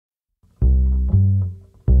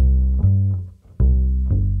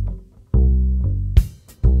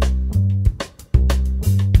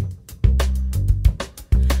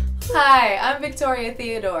Hi, I'm Victoria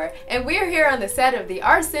Theodore, and we're here on the set of the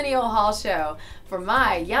Arsenio Hall show for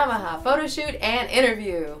my Yamaha photo shoot and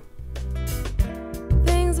interview.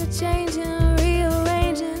 Things are changing,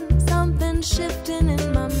 rearranging, something shifting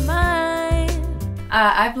in my mind.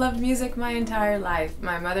 I've loved music my entire life.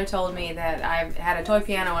 My mother told me that I had a toy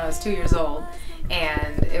piano when I was 2 years old,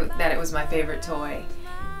 and that it was my favorite toy.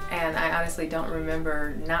 And I honestly don't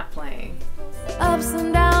remember not playing. Ups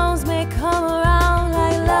and downs may come around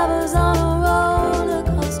like lovers on a roller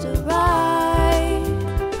coaster ride.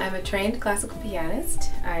 I'm a trained classical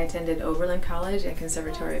pianist. I attended Oberlin College and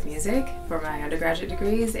Conservatory of Music for my undergraduate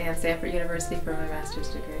degrees and Stanford University for my master's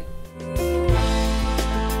degree.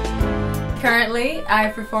 Currently,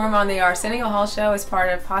 I perform on the Arsenio Hall show as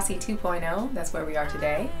part of Posse 2.0. That's where we are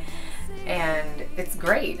today. And it's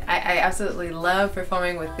great. I absolutely love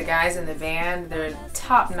performing with the guys in the band. They're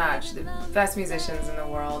top-notch, the best musicians in the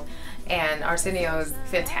world, and Arsenio is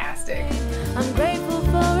fantastic. I'm grateful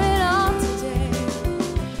for it all today.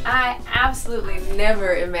 I absolutely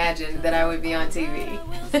never imagined that I would be on TV.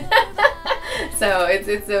 So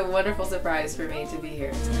it's a wonderful surprise for me to be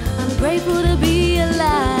here. I'm grateful to be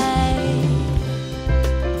alive.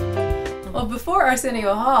 Well, before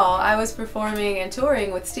Arsenio Hall, I was performing and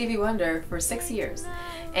touring with Stevie Wonder for 6 years.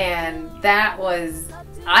 And that was,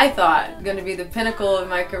 I thought, going to be the pinnacle of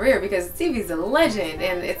my career because Stevie's a legend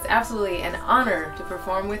and it's absolutely an honor to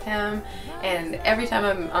perform with him. And every time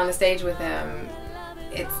I'm on the stage with him,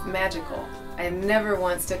 it's magical. I never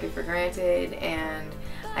once took it for granted and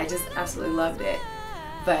I just absolutely loved it.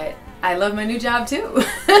 But I love my new job too.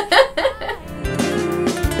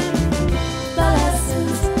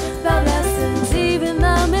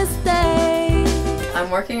 I'm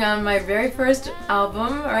working on my very first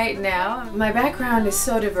album right now. My background is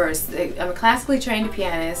so diverse. I'm a classically trained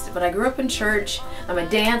pianist, but I grew up in church, I'm a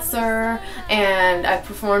dancer, and I've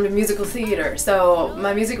performed in musical theater. So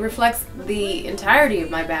my music reflects the entirety of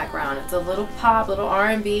my background. It's a little pop, little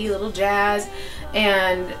R&B, little jazz,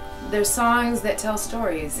 and there's songs that tell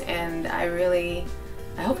stories, and I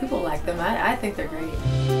hope people like them. I think they're great.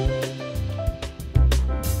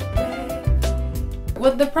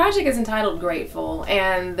 Well, the project is entitled Grateful,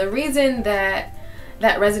 and the reason that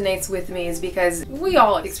resonates with me is because we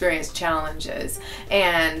all experience challenges,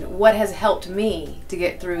 and what has helped me to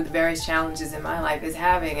get through the various challenges in my life is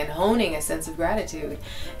having and honing a sense of gratitude,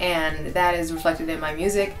 and that is reflected in my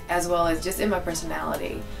music as well as just in my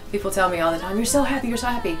personality. People tell me all the time, "You're so happy, you're so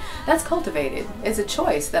happy." That's cultivated. It's a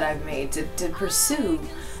choice that I've made to pursue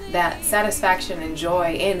that satisfaction and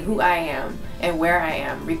joy in who I am and where I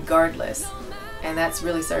am, regardless. And that's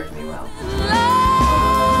really served me well.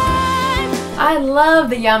 I love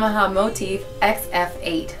the Yamaha Motif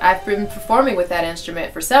XF8. I've been performing with that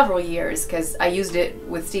instrument for several years because I used it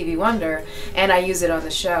with Stevie Wonder and I use it on the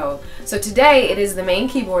show. So today it is the main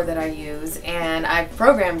keyboard that I use, and I've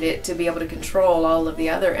programmed it to be able to control all of the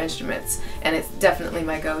other instruments, and it's definitely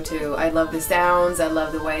my go-to. I love the sounds, I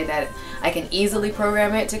love the way that I can easily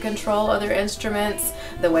program it to control other instruments,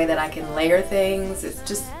 the way that I can layer things.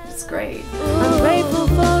 It's great. I'm grateful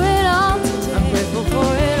for it all today. I'm grateful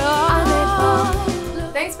for it all.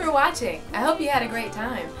 Thanks for watching. I hope you had a great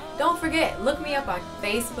time. Don't forget, look me up on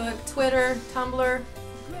Facebook, Twitter, Tumblr,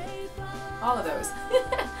 all of those.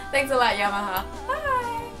 Thanks a lot, Yamaha.